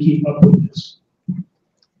even keep up with this?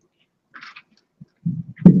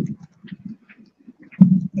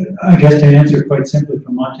 I guess to answer quite simply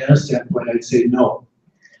from Montana's standpoint, I'd say no.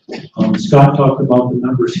 Scott talked about the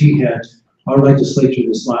numbers he had. Our legislature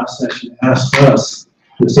this last session asked us,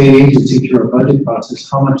 the state agency, through our budget process,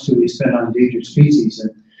 how much do we spend on endangered species?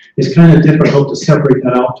 And it's kind of difficult to separate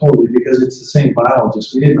that out totally because it's the same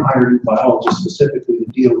biologist. We didn't hire a new biologist specifically to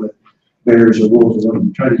deal with bears or wolves or whatever.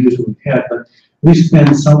 We try to use what we had, but we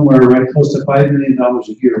spend somewhere right close to $5 million a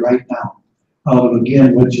year right now. Out of,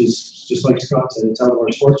 again, which is just like Scott said, it's out of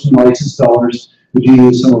our sportsman license dollars. We do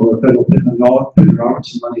use some of our federal Pittman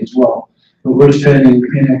Robertson money as well. But we're spending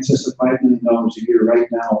in excess of $5 million a year right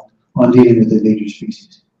now on dealing with endangered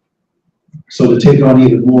species. So to take on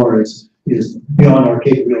even more is beyond our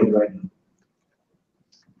capability right now.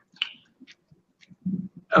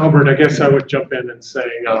 Albert, I guess I would jump in and say,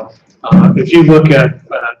 if you look at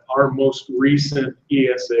our most recent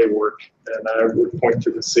ESA work, and I would point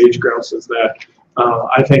to the sage grouse as that,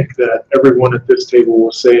 I think that everyone at this table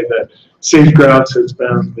will say that sage grouse has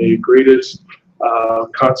been the greatest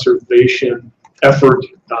conservation effort,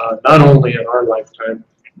 not only in our lifetime,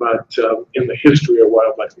 but in the history of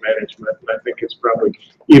wildlife management. And I think it's probably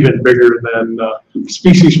even bigger than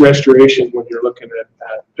species restoration when you're looking at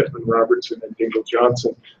Pittman Robertson and Dingle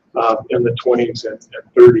Johnson in the 20s and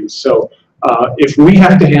 30s. So if we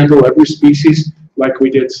have to handle every species like we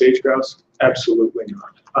did sage grouse, absolutely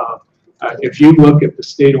not. If you look at the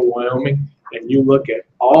state of Wyoming and you look at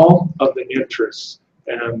all of the interests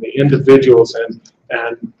and the individuals and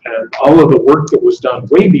all of the work that was done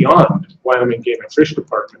way beyond Wyoming Game and Fish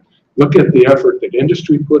Department. Look at the effort that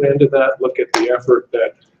industry put into that. Look at the effort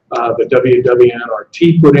that the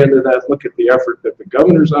WWNRT put into that. Look at the effort that the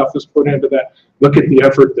governor's office put into that. Look at the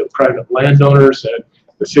effort that private landowners and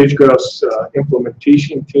the sage grouse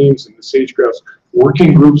implementation teams and the sage grouse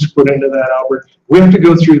working groups put into that, Albert. We have to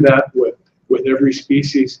go through that with every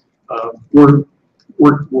species. We're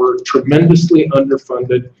tremendously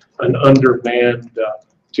underfunded and undermanned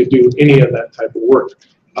to do any of that type of work.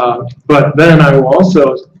 But then I will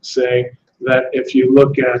also say that if you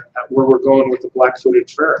look at where we're going with the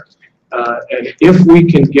black-footed ferret, and if we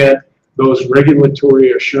can get those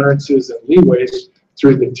regulatory assurances and leeways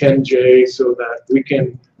through the 10J so that we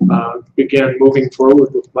can begin moving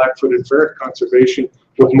forward with black-footed ferret conservation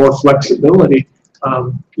with more flexibility,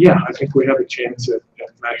 yeah, I think we have a chance at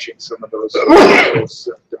matching some of those demands.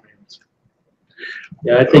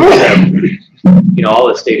 Yeah, I think that, all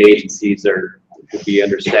the state agencies could be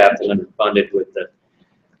understaffed and underfunded with the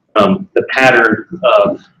pattern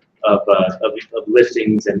of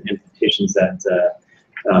listings and petitions that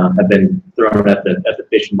have been thrown at the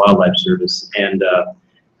Fish and Wildlife Service. And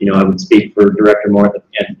I would speak for Director Moore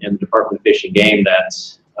and the Department of Fish and Game that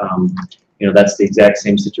that's the exact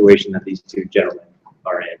same situation that these two gentlemen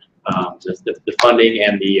are in. Just the funding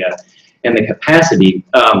and the capacity.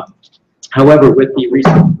 However, with the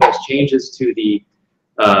recent proposed changes to the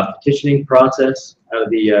petitioning process out of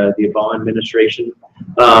the Obama administration,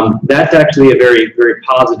 that's actually a very, very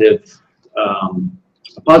positive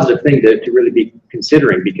thing to really be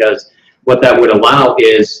considering, because what that would allow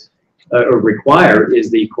is, or require, is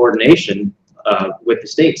the coordination with the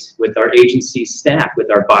states, with our agency staff, with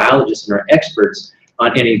our biologists and our experts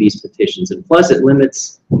on any of these petitions. And plus it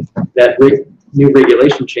limits, that new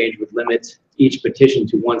regulation change would limit each petition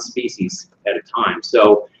to one species at a time.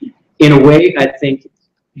 So in a way, I think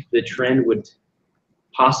the trend would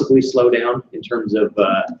possibly slow down in terms of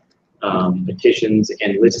petitions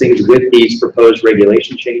and listings with these proposed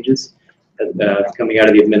regulation changes coming out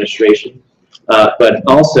of the administration, but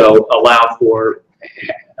also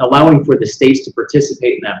allowing for the states to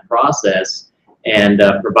participate in that process and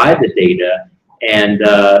provide the data and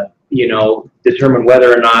you know, determine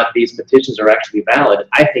whether or not these petitions are actually valid,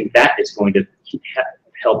 I think that is going to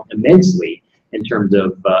help immensely in terms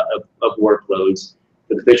of workloads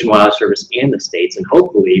for the Fish and Wildlife Service and the states, and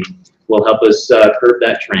hopefully will help us curb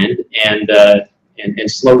that trend and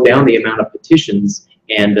slow down the amount of petitions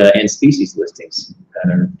and species listings that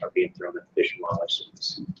are being thrown at the Fish and Wildlife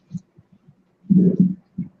Service.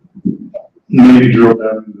 Maybe drill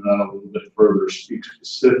down into that a little bit further, speak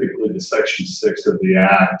specifically to Section 6 of the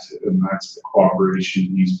Act, and that's the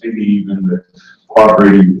cooperation piece, maybe even the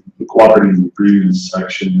cooperating agreement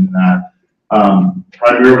section in that.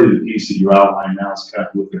 Primarily the piece that you outlined now is kind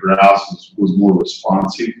of with the grouse was more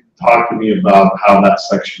responsive. Talk to me about how that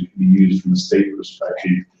section can be used from a state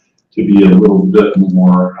perspective to be a little bit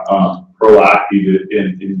more proactive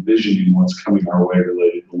in envisioning what's coming our way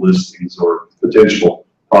related to listings or potential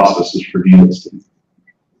processes for delisting.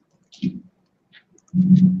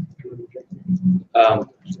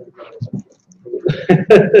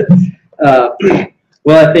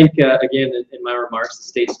 Well, I think, again, in my remarks, the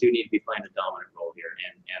states do need to be playing a dominant role here,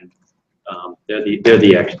 and they're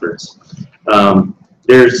the experts.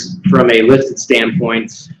 There's, from a listed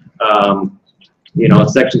standpoint, you know,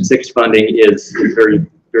 Section 6 funding is very,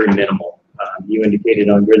 very minimal. You indicated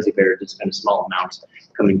on grizzly bear, it's been a small amount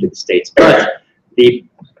coming to the states. But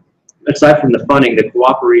aside from the funding, the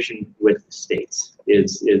cooperation with the states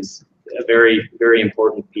is a very, very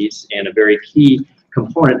important piece and a very key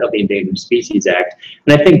component of the Endangered Species Act.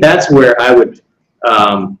 And I think that's where I would,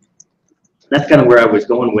 that's kind of where I was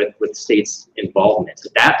going with states' involvement.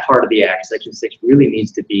 That part of the Act, Section 6, really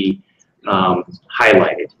needs to be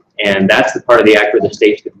highlighted. And that's the part of the Act where the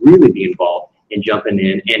states could really be involved in jumping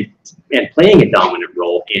in and playing a dominant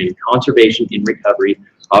role in conservation, in recovery.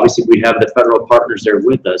 Obviously, we have the federal partners there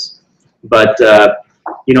with us, but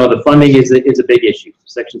you know, the funding is a big issue.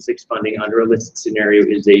 Section 6 funding under a listed scenario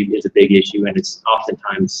is a big issue, and it's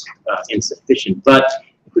oftentimes insufficient. But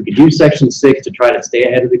if we could use Section 6 to try to stay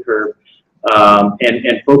ahead of the curve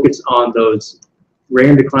and focus on those rare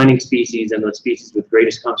and declining species and those species with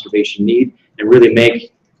greatest conservation need, and really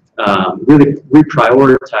make really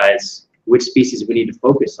reprioritize which species we need to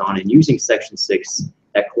focus on, and using Section 6,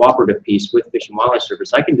 that cooperative piece with Fish and Wildlife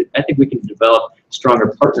Service, I think we can develop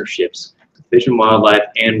stronger partnerships with Fish and Wildlife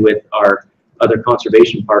and with our other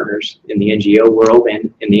conservation partners in the NGO world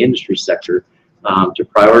and in the industry sector to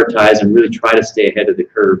prioritize and really try to stay ahead of the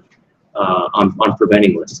curve on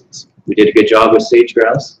preventing listings. We did a good job with sage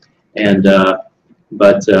grouse, and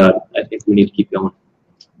but I think we need to keep going.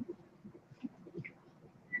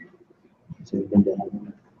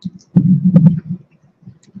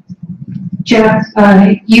 Jeff,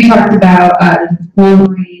 you talked about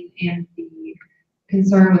Wolverine and the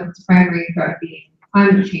concern with its primary threat being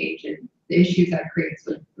climate change and the issues that creates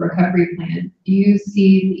with the recovery plan. Do you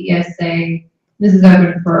see the ESA, this is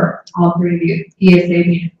open for all three of you, ESA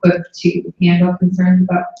being equipped to handle concerns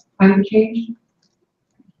about climate change?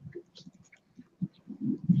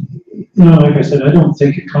 You know, like I said, I don't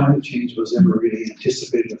think climate change was ever really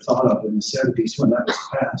anticipated or thought of in the 70s when that was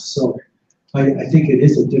passed. So I think it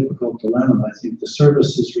is a difficult dilemma. I think the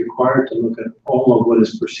service is required to look at all of what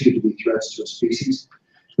is perceived to be threats to a species.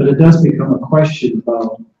 But it does become a question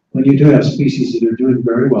about when you do have species that are doing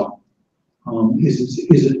very well, is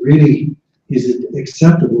it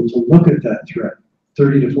acceptable to look at that threat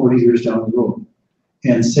 30 to 40 years down the road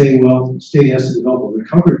and say, well, the state has to develop a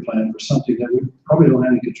recovery plan for something that we probably don't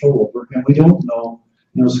have any control over, and we don't know,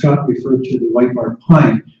 you know, Scott referred to the white-bark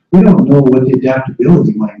pine, we don't know what the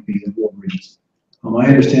adaptability might be of wolverines. I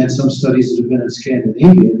understand some studies that have been in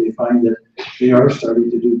Scandinavia, they find that they are starting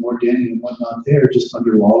to do more denning and whatnot there, just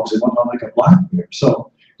under logs and whatnot, like a black bear.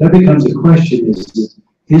 So that becomes a question, is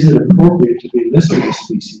it appropriate to be listing a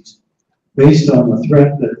species based on the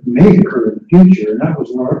threat that may occur in the future? And that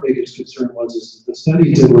was one of our biggest concern was, is the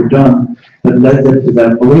studies that were done that led them to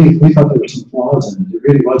that belief, we thought there were some flaws in it. It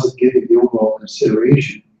really wasn't giving the overall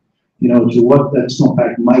consideration, you know, to what that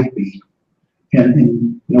snowpack might be.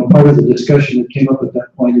 And you know, part of the discussion that came up at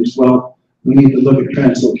that point is, well, we need to look at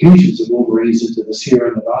translocations of wolverines into the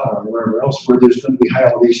Sierra Nevada or wherever else where there's going to be high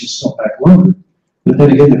elevation snowpack lumber. But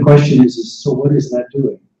then again, the question is so what is that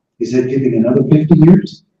doing? Is it giving another 50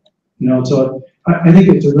 years? You know, so I think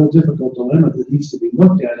it's a real difficult dilemma that needs to be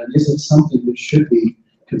looked at, and is it something that should be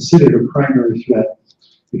considered a primary threat?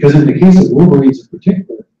 Because in the case of wolverines in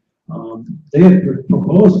particular, they had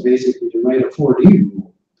proposed basically to write a 4D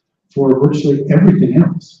rule for virtually everything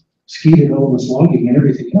else, ski development, logging, and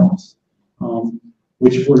everything else,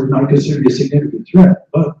 which were not considered a significant threat.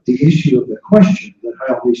 But the issue of the question, that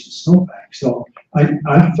high elevation snowpack. So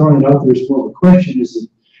I've thrown it out there as more of a question: is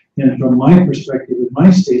And from my perspective, in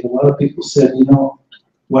my state, a lot of people said, you know,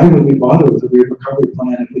 why would we bother with a recovery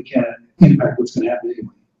plan if we can't impact what's going to happen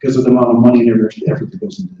anyway? Because of the amount of money and effort that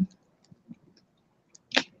goes into it.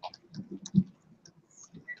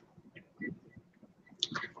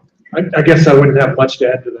 I guess I wouldn't have much to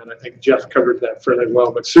add to that. I think Jeff covered that fairly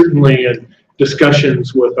well, but certainly in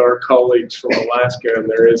discussions with our colleagues from Alaska, and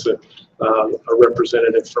there is a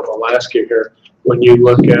representative from Alaska here, when you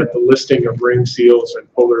look at the listing of ring seals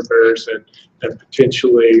and polar bears and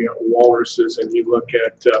potentially walruses, and you look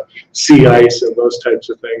at sea ice and those types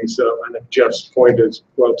of things, I think Jeff's point is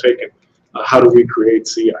well taken. How do we create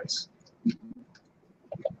sea ice?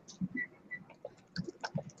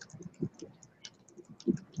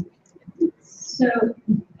 So,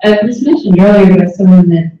 it was mentioned earlier by someone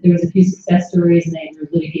that there was a few success stories and they were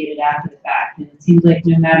litigated after the fact, and it seems like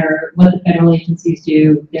no matter what the federal agencies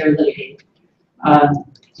do, they're litigated.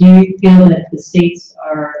 Do you feel that the states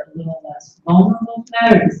are a little less vulnerable to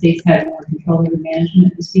that, or the states have more control over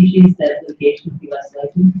management of the species, that litigation would be less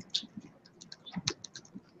likely?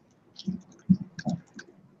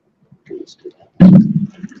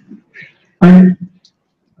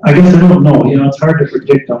 I guess I don't know. You know, it's hard to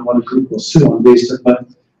predict on what a group will sue on based on, but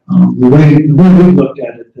the way we looked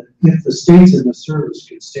at it, that if the states and the service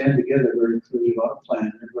could stand together very clearly on a plan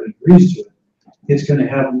and everybody agrees to it, it's going to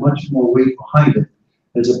have much more weight behind it,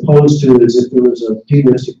 as opposed to as if there was a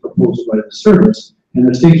delisting proposal by the service and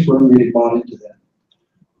the states weren't really bought into that.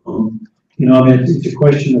 You know, I mean, it's a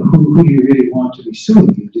question of who do you really want to be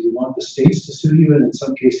suing you? Do you want the states to sue you? And in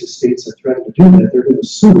some cases, states that threaten to do that, they're going to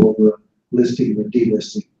sue over a listing or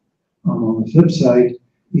delisting. On the flip side,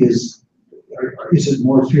 is it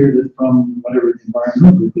more fear that from whatever the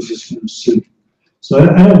environmental group is just going to sue? So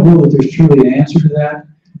I don't know that there's truly an answer to that.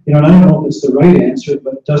 You know, and I don't know if it's the right answer,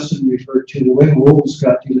 but Dustin referred to the way wolves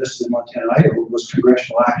got delisted in Montana, Idaho was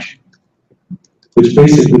congressional action, which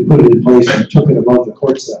basically put it in place and took it above the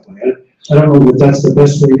courts that way. I don't know that that's the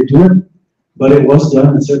best way to do it, but it was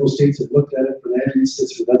done, and several states have looked at it for that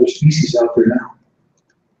instance with other species out there now.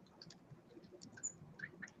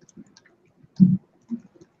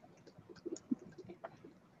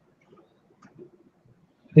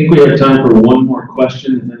 I think we have time for one more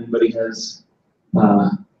question if anybody has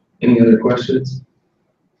any other questions.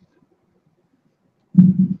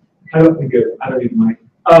 I don't need Mike.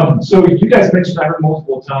 So you guys mentioned, I heard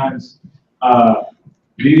multiple times,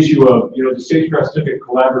 the issue of, you know, the sage-grouse took a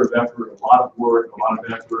collaborative effort, a lot of work, a lot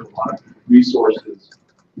of effort, a lot of resources.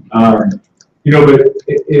 You know, but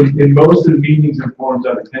in most of the meetings and forums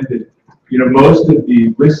I've attended, you know, most of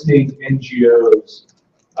the listing NGOs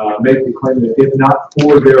make the claim that if not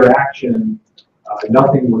for their action,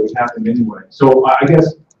 nothing would have happened anyway. So I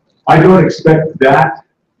guess I don't expect that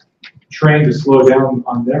train to slow down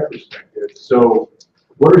on their perspective. So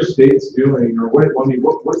what are states doing, or what do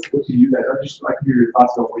you guys? I'd just like to hear your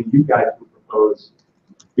thoughts on what you guys would propose,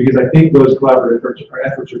 because I think those collaborative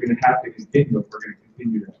efforts are going to have to continue if we're going to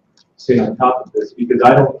continue to stay on top of this, because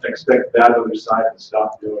I don't expect that other side to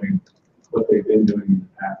stop doing what they've been doing in the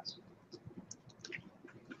past.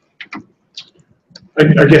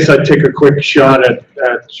 I guess I'd take a quick shot at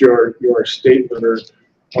your statement, or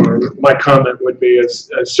my comment would be as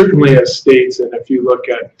certainly as states, and if you look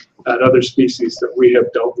at other species that we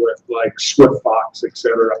have dealt with, like swift fox,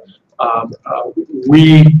 etc.,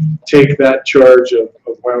 we take that charge of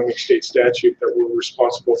Wyoming state statute that we're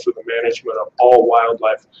responsible for the management of all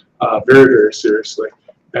wildlife very, very seriously.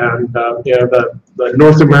 And yeah, the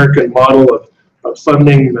North American model of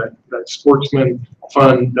funding that sportsmen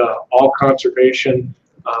fund all conservation,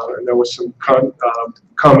 and there was some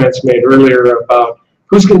comments made earlier about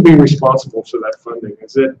who's going to be responsible for that funding.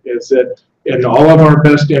 Is it in all of our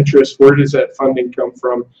best interests? Where does that funding come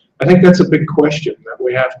from? I think that's a big question that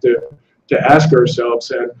we have to ask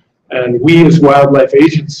ourselves, and we as wildlife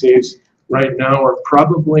agencies right now are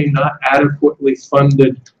probably not adequately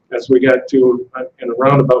funded, as we got to in a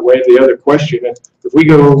roundabout way the other question. If we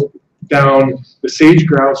go down the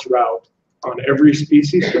sage-grouse route on every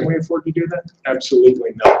species, can we afford to do that?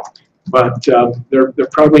 Absolutely not. But there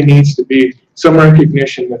probably needs to be some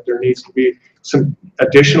recognition that there needs to be some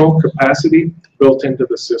additional capacity built into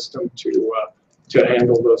the system to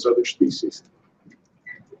handle those other species.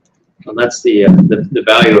 Well, that's the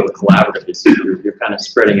value of a collaborative is you're kind of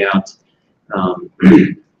spreading out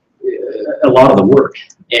a lot of the work,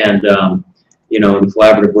 and you know, the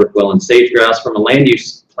collaborative work well in sage-grouse. From a land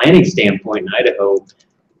use planning standpoint in Idaho,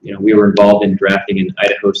 you know, we were involved in drafting an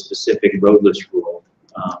Idaho-specific roadless rule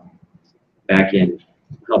back in,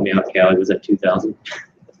 help me out, Callie, was that 2000?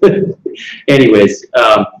 Anyways,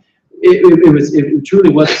 it truly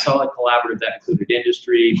was a solid collaborative that included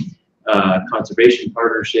industry, conservation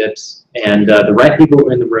partnerships, and the right people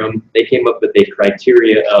were in the room. They came up with a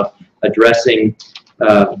criteria of addressing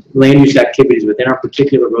land use activities within our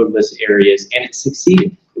particular roadless areas, and it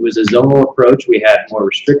succeeded. It was a zonal approach. We had more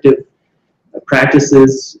restrictive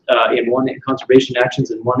practices in one end, conservation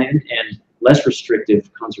actions in one end, and less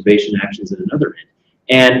restrictive conservation actions in another end.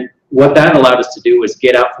 And what that allowed us to do was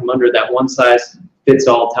get out from under that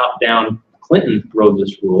one-size-fits-all top-down Clinton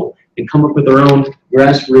roadless rule and come up with our own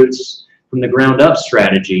grassroots, from the ground-up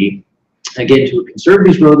strategy, again, to conserve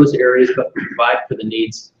these roadless areas, but provide for the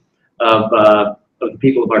needs of the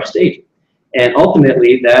people of our state. And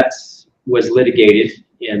ultimately, that was litigated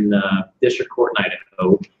in district court in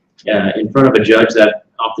Idaho in front of a judge that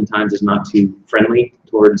oftentimes is not too friendly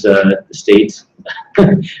towards the state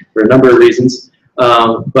for a number of reasons.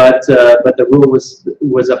 But the rule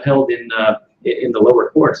was upheld in the lower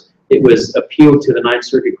courts. It was appealed to the Ninth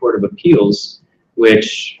Circuit Court of Appeals,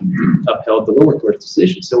 which upheld the lower court's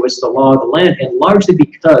decision. So it's the law of the land, and largely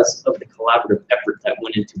because of the collaborative effort that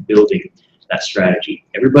went into building that strategy.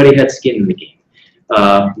 Everybody had skin in the game,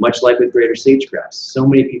 much like with greater sage-grouse. So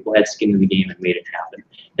many people had skin in the game and made it happen.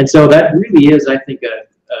 And so that really is, I think,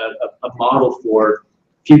 a model for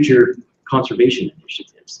future conservation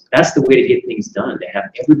initiatives. That's the way to get things done, to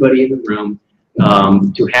have everybody in the room,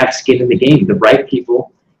 to have skin in the game, the right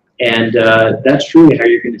people. And that's truly how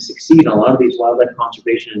you're going to succeed on a lot of these wildlife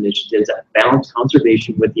conservation initiatives that balance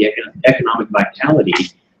conservation with the economic vitality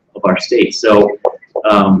of our state. So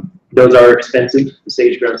those are expensive. The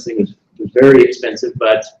sage-grouse thing is very expensive,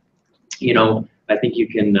 but you know, I think you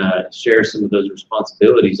can share some of those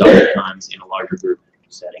responsibilities oftentimes in a larger group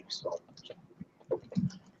setting. So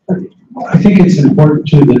I think it's important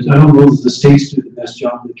too that not only the states do the best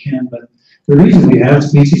job they can, but the reason we have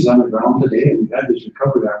species on the ground today and we've had these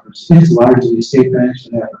recovery efforts is largely state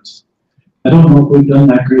management efforts. I don't know if we've done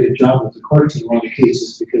that great a job with the courts in a lot of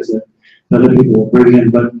cases because the other people will bring in,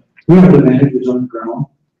 but we have the managers on the ground,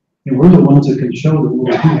 and we're the ones that can show that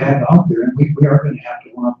what we have out there, and we are going to have to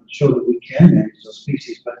go up and show that we can manage those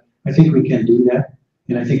species, but I think we can do that,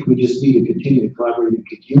 and I think we just need to continue to collaborate and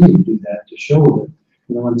continue to do that to show that,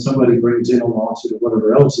 you know, when somebody brings in a lawsuit or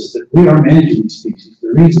whatever else, is that we are managing these species. The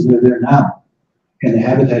reason they're there now and the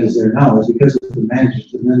habitat is there now is because of the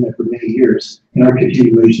managers that have been there for many years and our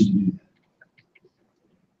continuation to do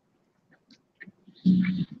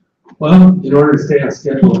that. Well, in order to stay on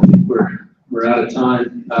schedule, I think we're out of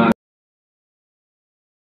time.